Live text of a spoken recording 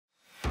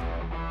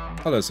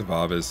Hello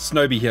survivors,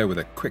 SnowBee here with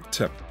a quick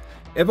tip.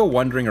 Ever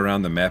wandering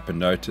around the map and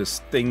notice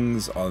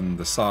things on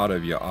the side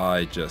of your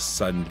eye just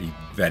suddenly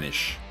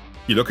vanish?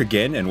 You look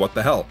again and what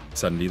the hell,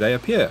 suddenly they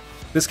appear.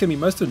 This can be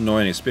most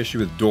annoying, especially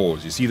with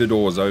doors. You see the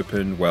door is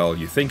open, well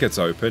you think it's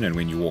open, and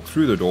when you walk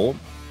through the door,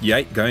 you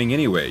ain't going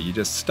anywhere, you're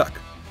just stuck.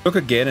 Look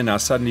again and now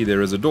suddenly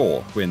there is a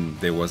door when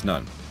there was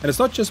none. And it's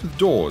not just with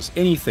doors,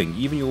 anything,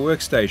 even your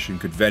workstation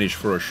could vanish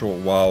for a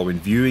short while when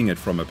viewing it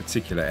from a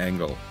particular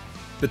angle.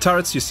 The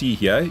turrets you see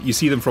here, you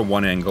see them from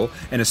one angle,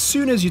 and as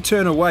soon as you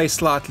turn away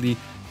slightly,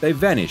 they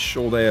vanish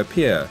or they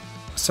appear.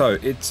 So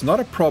it's not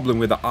a problem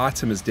where the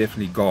item is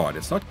definitely gone.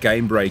 It's not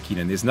game breaking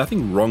and there's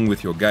nothing wrong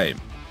with your game.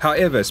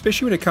 However,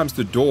 especially when it comes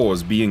to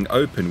doors being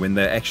open when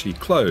they're actually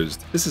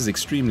closed, this is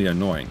extremely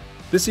annoying.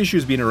 This issue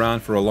has been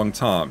around for a long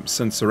time,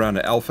 since around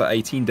Alpha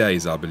 18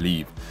 days I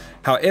believe.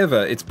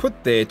 However, it's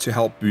put there to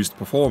help boost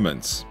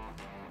performance.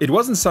 It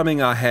wasn't something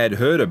I had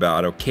heard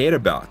about or cared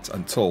about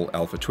until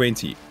Alpha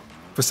 20.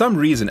 For some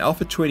reason,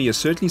 Alpha 20 has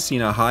certainly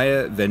seen a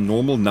higher than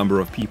normal number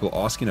of people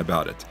asking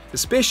about it,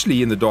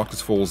 especially in the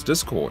Darkest Falls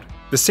Discord.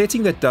 The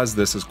setting that does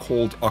this is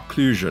called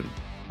Occlusion.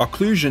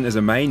 Occlusion is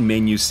a main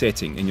menu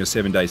setting in your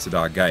 7 Days to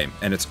Die game,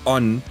 and it's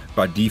on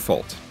by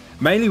default.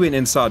 Mainly when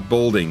inside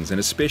buildings, and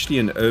especially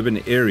in urban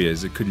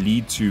areas, it could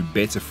lead to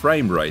better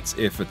frame rates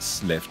if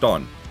it's left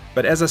on.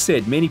 But as I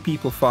said, many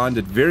people find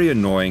it very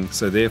annoying,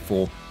 so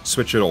therefore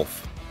switch it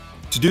off.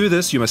 To do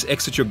this, you must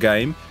exit your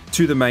game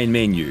to the main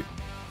menu.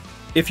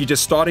 If you're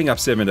just starting up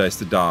 7 Days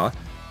to Die,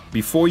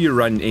 before you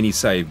run any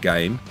save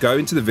game, go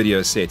into the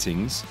video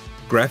settings,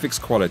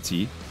 graphics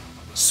quality,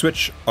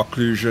 switch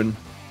occlusion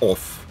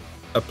off,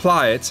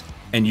 apply it,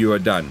 and you are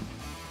done.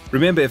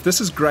 Remember, if this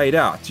is grayed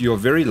out, you're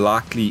very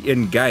likely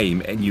in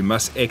game and you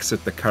must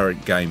exit the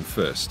current game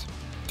first.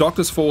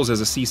 Darkest Falls has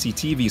a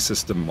CCTV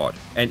system mod,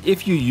 and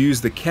if you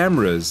use the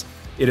cameras,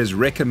 it is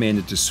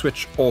recommended to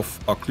switch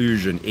off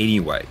occlusion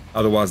anyway,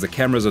 otherwise the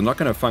cameras are not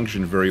going to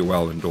function very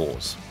well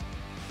indoors.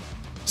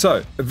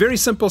 So, a very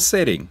simple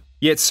setting,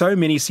 yet so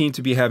many seem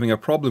to be having a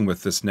problem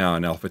with this now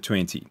in Alpha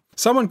 20.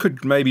 Someone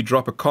could maybe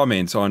drop a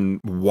comment on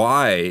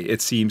why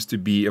it seems to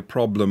be a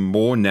problem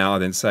more now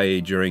than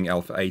say during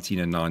Alpha 18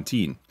 and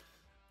 19.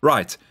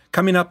 Right,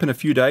 coming up in a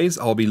few days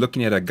I'll be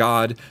looking at a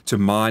guide to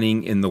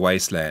mining in the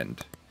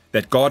wasteland.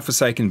 That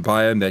god-forsaken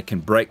biome that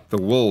can break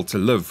the will to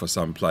live for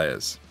some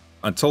players.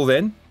 Until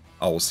then,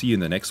 I will see you in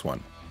the next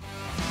one.